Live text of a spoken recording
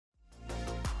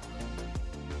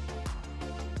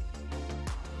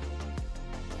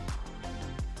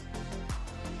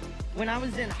When I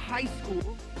was in high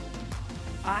school,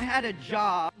 I had a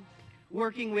job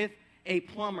working with a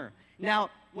plumber. Now,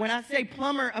 when I say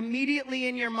plumber, immediately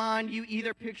in your mind, you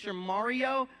either picture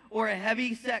Mario or a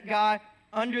heavy-set guy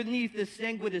underneath the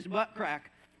sink with his butt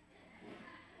crack.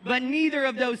 But neither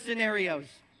of those scenarios.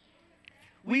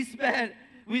 We spent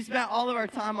all of our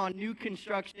time on new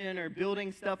construction or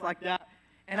building stuff like that.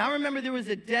 And I remember there was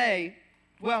a day,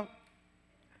 well,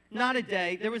 not a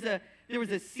day, there was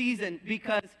a season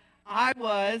because I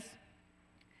was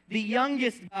the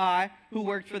youngest guy who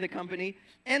worked for the company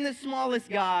and the smallest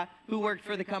guy who worked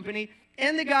for the company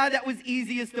and the guy that was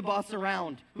easiest to boss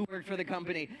around who worked for the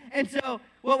company. And so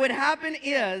what would happen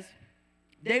is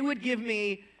they would give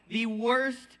me the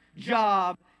worst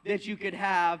job that you could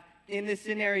have in this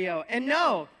scenario. And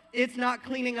no, it's not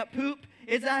cleaning up poop.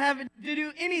 It's not having to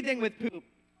do anything with poop.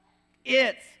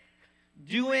 It's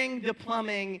doing the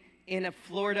plumbing in a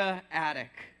Florida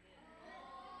attic.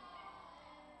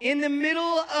 In the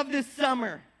middle of the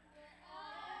summer.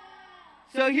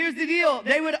 So here's the deal.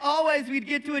 We'd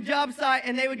get to a job site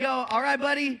and they would go, all right,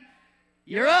 buddy,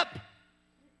 you're up.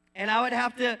 And I would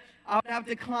have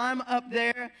to climb up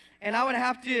there and I would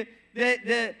have to,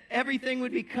 everything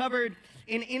would be covered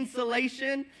in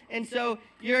insulation. And so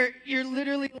you're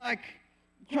literally like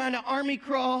trying to army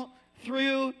crawl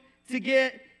through to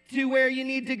get to where you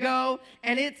need to go.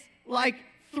 And it's like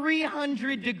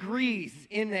 300 degrees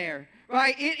in there.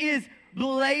 Right? It is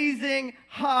blazing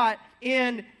hot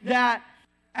in that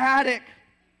attic.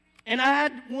 And I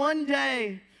had one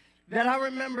day that I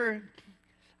remember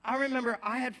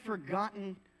I had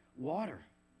forgotten water.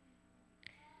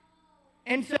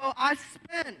 And so I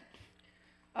spent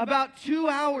about 2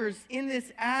 hours in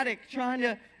this attic trying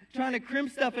to crimp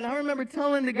stuff. And I remember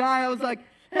telling the guy, I was like,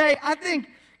 hey,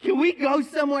 can we go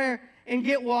somewhere and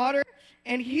get water?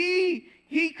 And he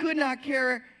could not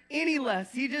care any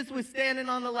less. He just was standing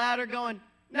on the ladder going,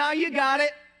 no, you got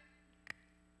it.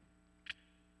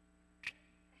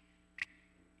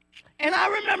 And I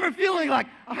remember feeling like,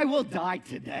 I will die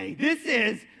today. This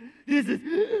is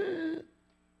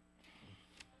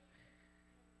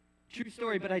true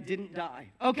story, but I didn't die.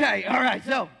 Okay, all right,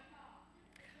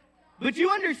 but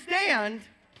you understand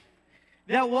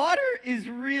that water is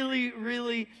really,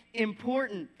 really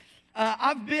important.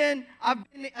 I've been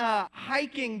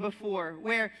hiking before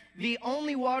where the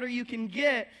only water you can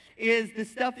get is the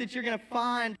stuff that you're going to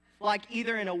find like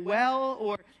either in a well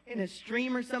or in a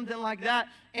stream or something like that.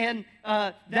 And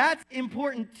that's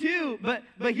important too. But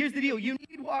here's the deal. You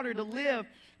need water to live.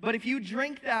 But if you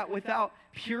drink that without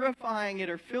purifying it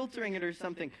or filtering it or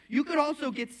something, you could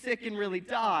also get sick and really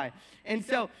die. And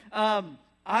so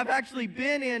I've actually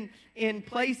been in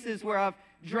places where I've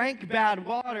drank bad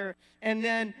water and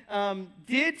then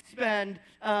did spend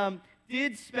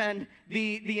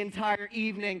the entire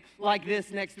evening like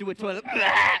this next to a toilet,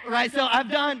 right? So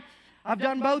I've done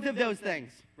both of those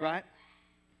things, right?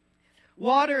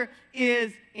 Water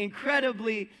is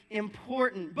incredibly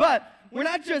important, but we're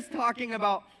not just talking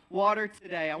about water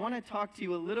today. I want to talk to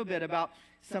you a little bit about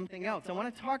something else. I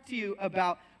want to talk to you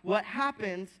about what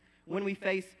happens when we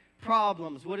face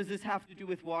problems. What does this have to do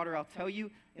with water? I'll tell you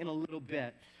in a little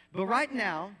bit. But right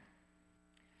now,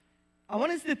 I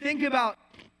want us to think about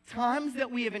times that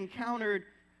we have encountered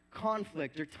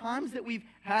conflict or times that we've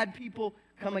had people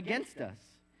come against us.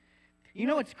 You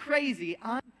know, it's crazy.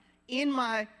 I'm in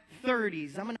my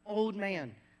 30s. I'm an old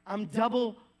man. I'm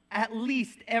double at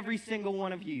least every single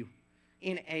one of you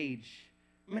in age.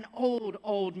 I'm an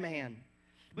old man.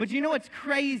 But you know what's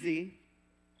crazy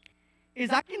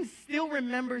is I can still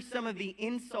remember some of the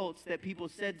insults that people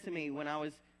said to me when I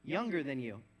was younger than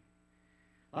you.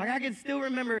 Like I can still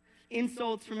remember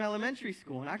insults from elementary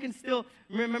school, and I can still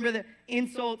remember the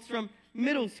insults from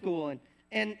middle school,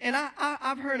 and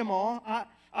I've heard them all.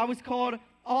 I was called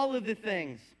all of the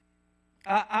things.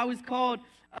 I was called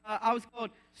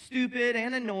stupid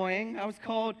and annoying. I was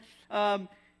called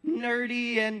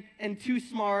nerdy and too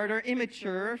smart or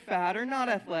immature or fat or not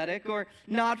athletic or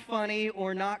not funny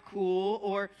or not cool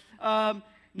or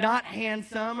not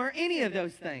handsome or any of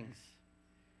those things.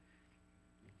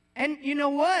 And you know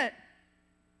what?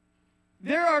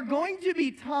 There are going to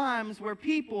be times where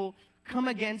people come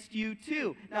against you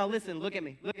too. Now listen, look at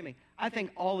me. I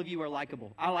think all of you are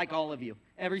likable. I like all of you.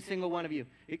 Every single one of you,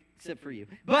 except for you.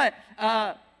 But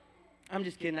I'm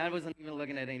just kidding. I wasn't even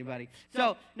looking at anybody.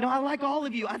 So, no, I like all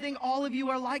of you. I think all of you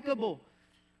are likable.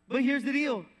 But here's the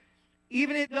deal.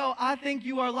 Even though I think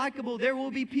you are likable, there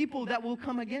will be people that will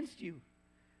come against you.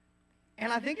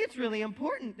 And I think it's really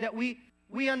important that we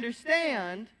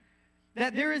understand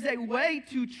that there is a way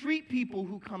to treat people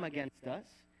who come against us.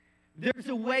 There's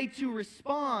a way to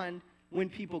respond when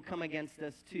people come against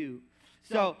us too.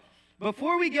 So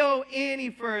before we go any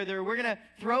further, we're going to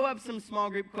throw up some small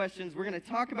group questions. We're going to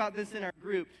talk about this in our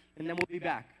group, and then we'll be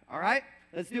back. All right?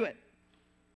 Let's do it.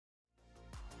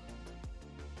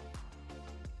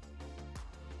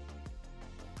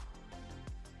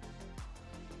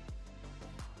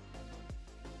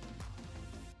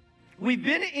 We've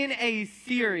been in a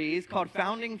series called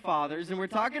Founding Fathers, and we're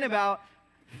talking about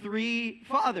three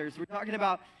fathers. We're talking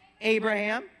about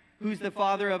Abraham, who's the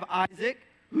father of Isaac,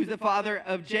 who's the father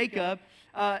of Jacob.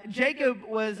 Jacob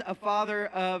was a father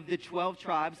of the 12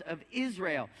 tribes of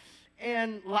Israel.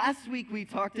 And last week we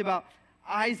talked about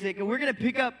Isaac, and we're going to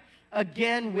pick up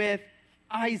again with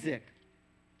Isaac.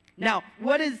 Now,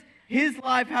 what does his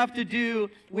life have to do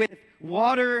with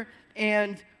water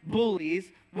and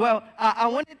bullies? Well, I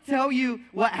want to tell you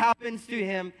what happens to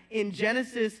him in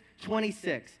Genesis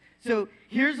 26. So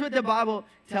here's what the Bible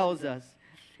tells us.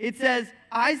 It says,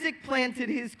 Isaac planted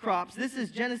his crops. This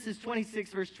is Genesis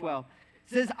 26, verse 12.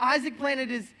 It says, Isaac planted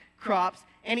his crops,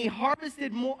 and he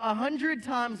harvested 100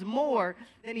 times more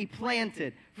than he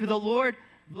planted, for the Lord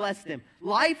blessed him.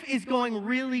 Life is going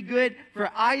really good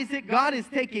for Isaac. God is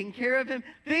taking care of him.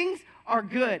 Things are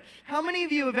good. How many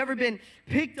of you have ever been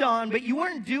picked on, but you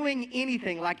weren't doing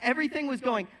anything? Like everything was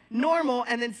going normal,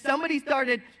 and then somebody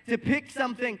started to pick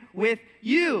something with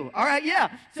you. All right,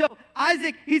 yeah. So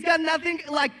Isaac, he's got nothing,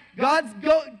 like God's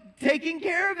taking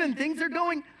care of him. Things are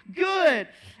going good.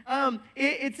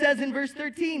 It says in verse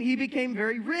 13, he became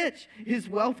very rich. His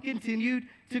wealth continued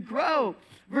to grow.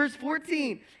 Verse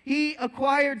 14, he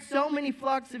acquired so many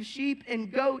flocks of sheep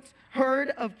and goats, herd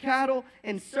of cattle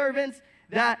and servants,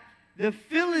 that the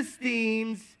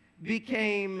Philistines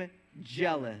became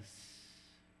jealous.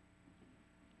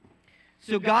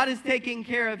 So God is taking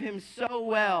care of him so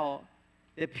well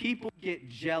that people get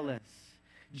jealous.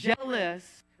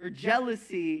 Jealousy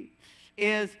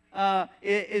is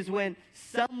when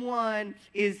someone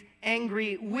is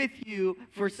angry with you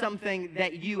for something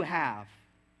that you have.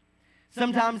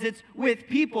 Sometimes it's with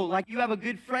people, like you have a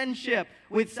good friendship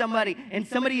with somebody, and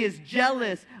somebody is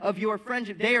jealous of your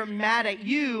friendship. They are mad at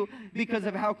you because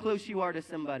of how close you are to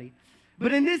somebody.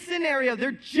 But in this scenario,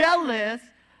 they're jealous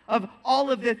of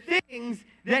all of the things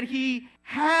that he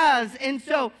has. And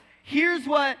so here's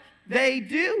what they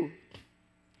do.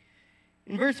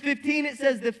 In verse 15, it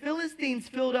says, the Philistines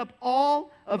filled up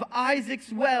all of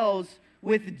Isaac's wells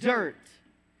with dirt.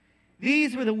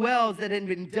 These were the wells that had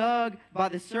been dug by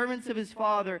the servants of his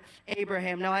father,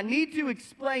 Abraham. Now, I need to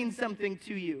explain something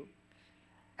to you.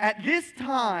 At this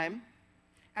time,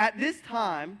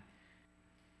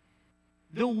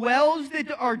 the wells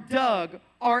that are dug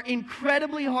are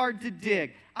incredibly hard to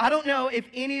dig. I don't know if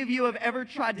any of you have ever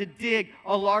tried to dig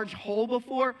a large hole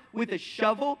before with a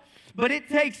shovel, but it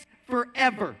takes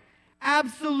forever,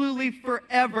 absolutely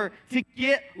forever, to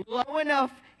get low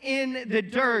enough in the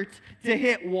dirt to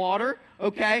hit water,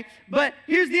 okay? But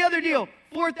here's the other deal.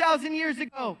 4,000 years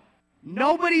ago,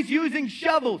 nobody's using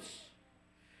shovels.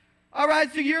 All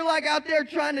right, so you're like out there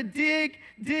trying to dig.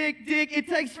 It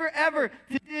takes forever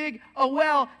to dig a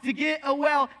well, to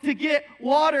get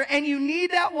water. And you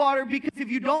need that water because if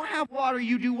you don't have water,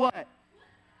 you do what?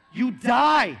 You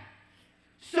die.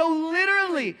 So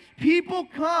literally, people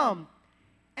come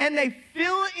and they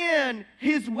fill in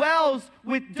his wells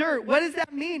with dirt. What does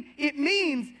that mean? It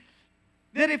means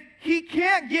that if he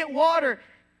can't get water,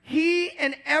 he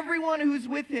and everyone who's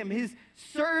with him, his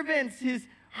servants, his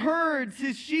herds,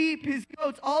 his sheep, his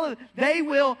goats, all of them, they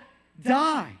will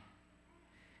die.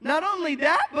 Not only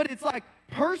that, but it's like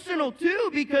personal too,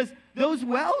 because those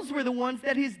wells were the ones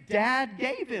that his dad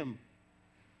gave him.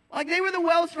 Like they were the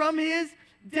wells from his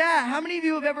dad. How many of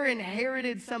you have ever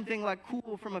inherited something like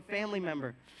cool from a family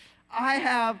member? I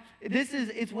have.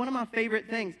 It's one of my favorite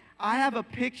things. I have a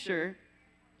picture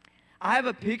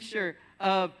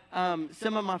of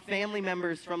some of my family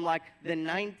members from like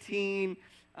the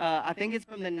I think it's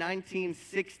from the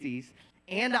 1960s,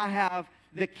 and I have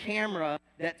the camera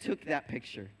that took that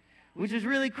picture, which is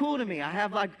really cool to me. I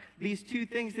have like these two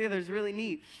things together. It's really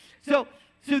neat. So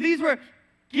these were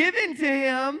given to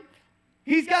him.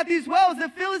 He's got these wells. The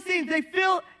Philistines, they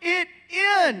fill it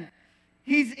in.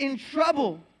 He's in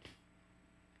trouble.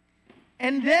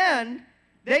 And then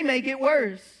they make it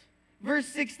worse. Verse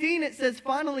 16, it says,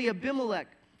 finally, Abimelech.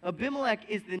 Abimelech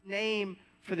is the name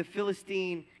for the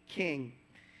Philistine king.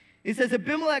 It says,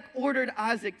 Abimelech ordered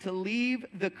Isaac to leave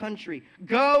the country.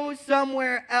 Go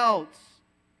somewhere else.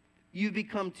 You've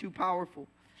become too powerful.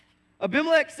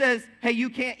 Abimelech says, hey,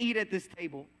 you can't eat at this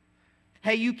table.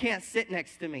 Hey, you can't sit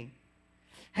next to me.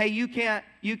 Hey, you can't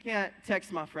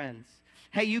text my friends.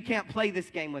 Hey, you can't play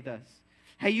this game with us.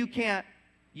 Hey, you can't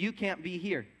You can't be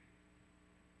here.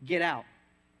 Get out.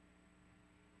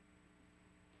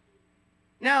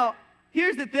 Now,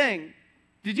 here's the thing.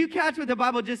 Did you catch what the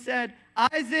Bible just said?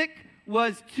 Isaac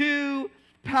was too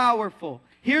powerful.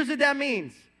 Here's what that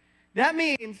means. That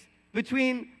means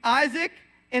between Isaac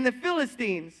and the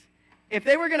Philistines, if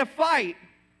they were going to fight,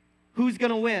 who's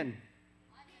going to win?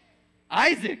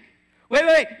 Isaac.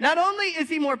 Wait. Not only is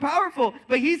he more powerful,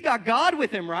 but he's got God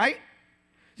with him, right?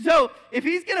 So if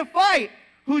he's going to fight,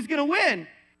 who's going to win?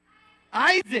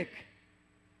 Isaac.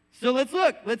 So let's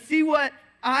look. Let's see what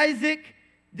Isaac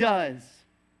does.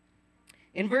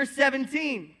 In verse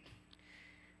 17,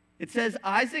 it says,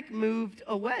 Isaac moved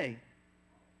away,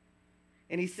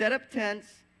 and he set up tents,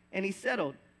 and he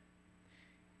settled.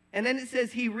 And then it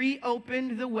says he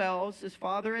reopened the wells his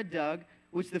father had dug,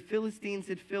 which the Philistines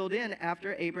had filled in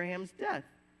after Abraham's death.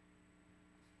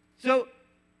 So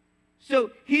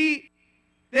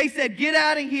they said, get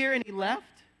out of here, and he left.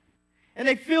 And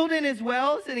they filled in his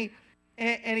wells, and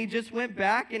he just went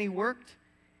back, and he worked,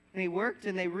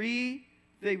 and they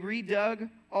redug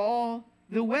all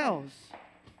the wells.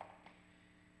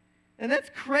 And that's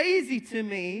crazy to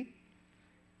me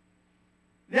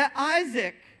that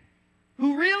Isaac,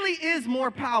 who really is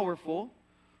more powerful,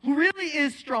 who really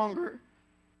is stronger,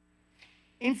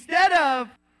 instead of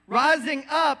rising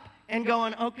up and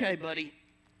going, okay, buddy,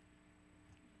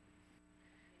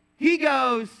 he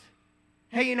goes,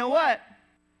 hey, you know what?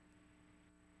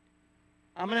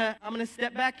 I'm gonna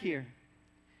step back here.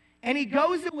 And he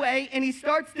goes away and he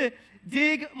starts to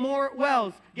dig more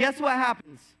wells. Guess what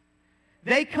happens?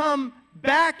 They come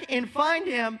back and find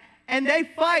him, and they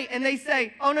fight, and they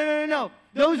say, oh, no.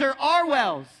 Those are our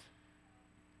wells.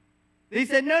 They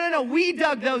said, no, we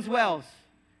dug those wells.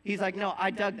 He's like, no,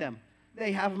 I dug them.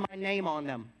 They have my name on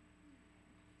them.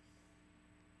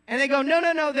 And they go,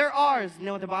 no, they're ours. You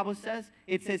know what the Bible says?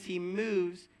 It says he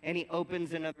moves and he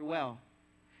opens another well.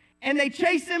 And they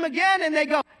chase him again, and they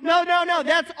go, no,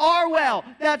 that's our well.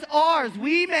 That's ours.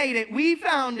 We made it. We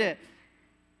found it.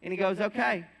 And he goes,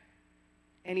 okay.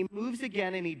 And he moves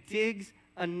again, and he digs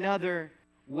another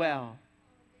well.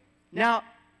 Now,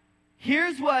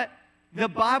 here's what the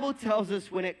Bible tells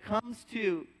us when it comes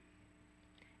to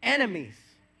enemies.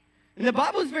 And the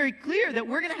Bible is very clear that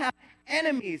we're going to have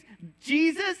enemies.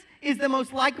 Jesus is the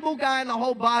most likable guy in the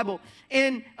whole Bible,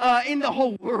 in the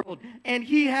whole world. And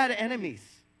he had enemies.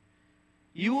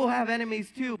 You will have enemies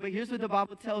too, but here's what the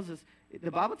Bible tells us. The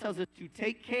Bible tells us to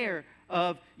take care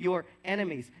of your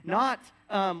enemies. Not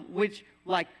which,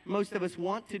 like most of us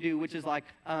want to do, which is like,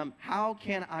 how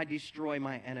can I destroy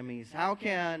my enemies? How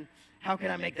can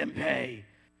I make them pay?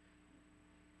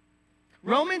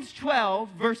 Romans 12,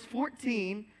 verse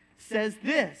 14 says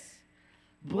this,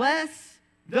 bless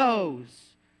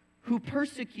those who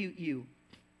persecute you.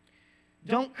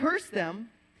 Don't curse them.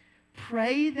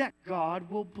 Pray that God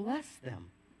will bless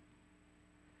them.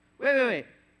 Wait.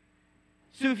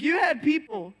 So if you had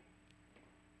people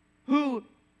who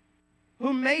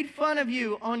made fun of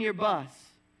you on your bus,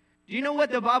 do you know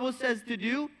what the Bible says to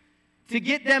do? To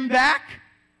get them back?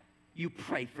 You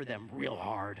pray for them real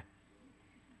hard.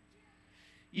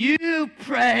 You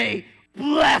pray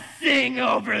blessing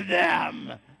over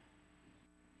them.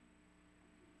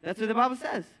 That's what the Bible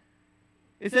says.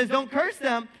 It says don't curse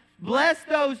them. Bless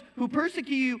those who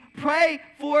persecute you. Pray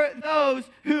for those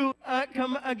who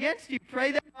come against you.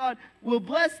 Pray that God will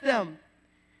bless them.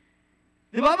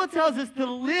 The Bible tells us to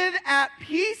live at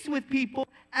peace with people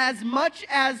as much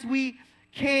as we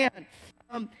can.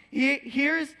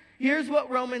 Here's what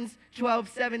Romans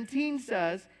 12:17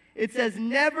 says. It says,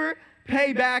 never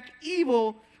pay back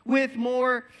evil with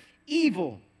more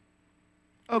evil.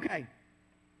 Okay.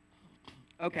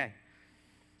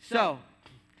 So,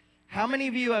 how many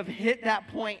of you have hit that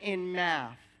point in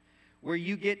math where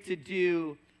you get to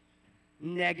do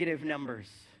negative numbers?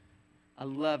 I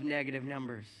love negative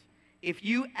numbers. If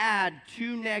you add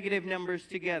two negative numbers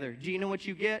together, do you know what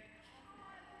you get?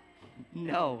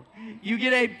 No. You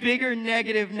get a bigger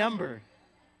negative number.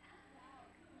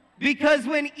 Because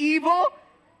when evil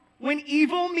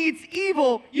meets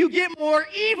evil, you get more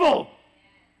evil.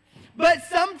 But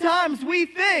sometimes we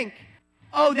think,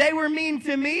 oh, they were mean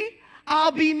to me,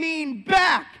 I'll be mean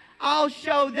back. I'll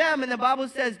show them. And the Bible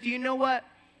says, do you know what?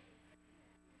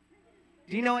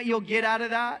 Do you know what you'll get out of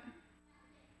that?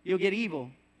 You'll get evil.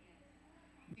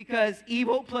 Because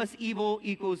evil plus evil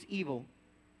equals evil.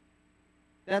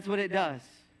 That's what it does.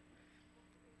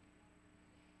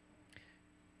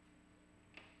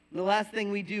 The last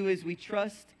thing we do is we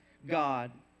trust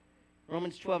God.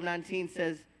 Romans 12:19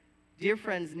 says, dear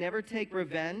friends, never take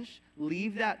revenge.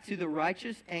 Leave that to the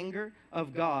righteous anger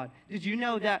of God. Did you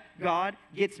know that God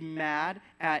gets mad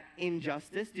at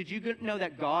injustice? Did you know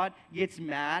that God gets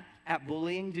mad at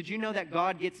bullying? Did you know that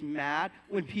God gets mad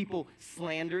when people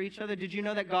slander each other? Did you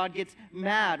know that God gets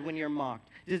mad when you're mocked?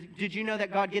 Did you know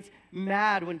that God gets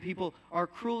mad when people are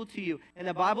cruel to you? And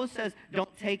the Bible says,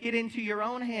 don't take it into your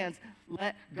own hands.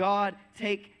 Let God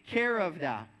take care of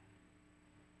that.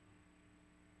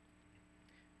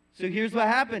 So here's what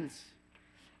happens.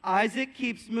 Isaac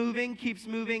keeps moving,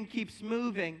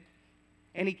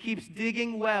 and he keeps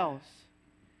digging wells.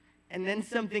 And then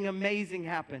something amazing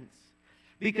happens.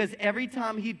 Because every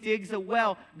time he digs a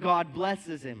well, God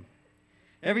blesses him.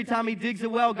 Every time he digs a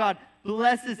well, God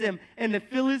blesses him. And the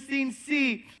Philistines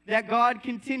see that God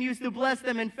continues to bless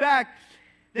them. In fact,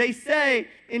 they say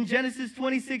in Genesis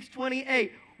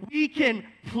 26:28, we can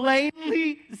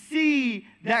plainly see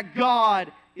that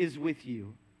God is with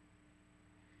you.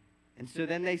 And so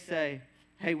then they say,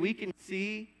 hey, we can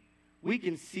see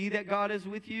that God is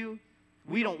with you.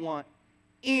 We don't want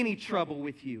any trouble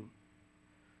with you.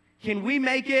 Can we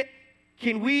make it?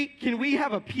 Can we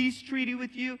have a peace treaty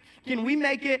with you? Can we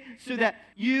make it so that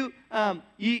you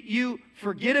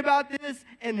forget about this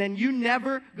and then you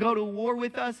never go to war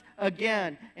with us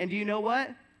again? And do you know what?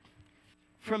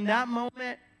 From that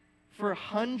moment, for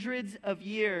hundreds of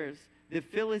years, the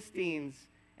Philistines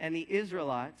and the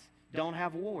Israelites don't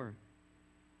have war.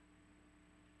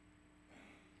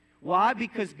 Why?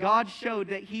 Because God showed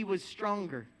that he was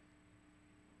stronger.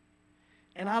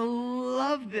 And I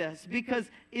love this because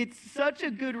it's such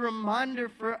a good reminder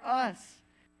for us.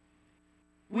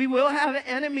 We will have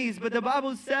enemies, but the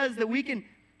Bible says that we can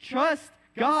trust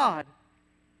God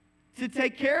to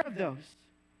take care of those.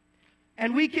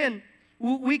 And we can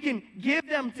give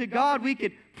them to God. We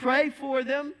could pray for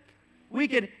them. We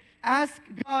could ask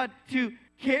God to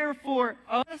care for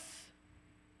us.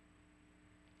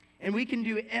 And we can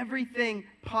do everything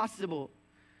possible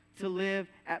to live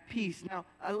at peace. Now,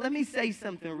 let me say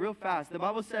something real fast. The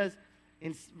Bible says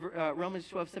in Romans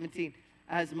 12:17,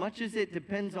 as much as it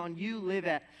depends on you, live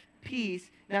at peace.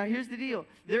 Now, here's the deal.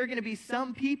 There are going to be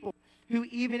some people who,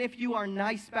 even if you are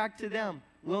nice back to them,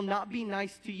 will not be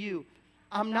nice to you.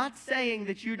 I'm not saying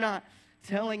that you're not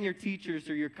telling your teachers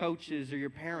or your coaches or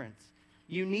your parents.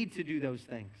 You need to do those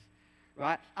things.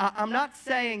 Right? I'm not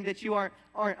saying that you aren't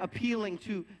appealing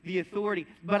to the authority,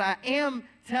 but I am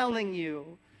telling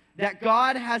you that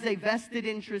God has a vested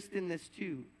interest in this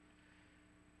too.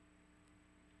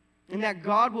 And that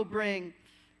God will bring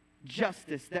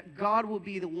justice, that God will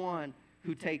be the one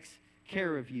who takes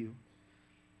care of you.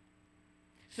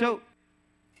 So,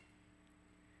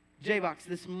 J-Box,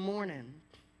 this morning,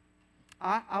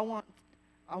 I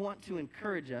want to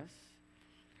encourage us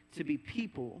to be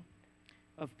people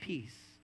of peace.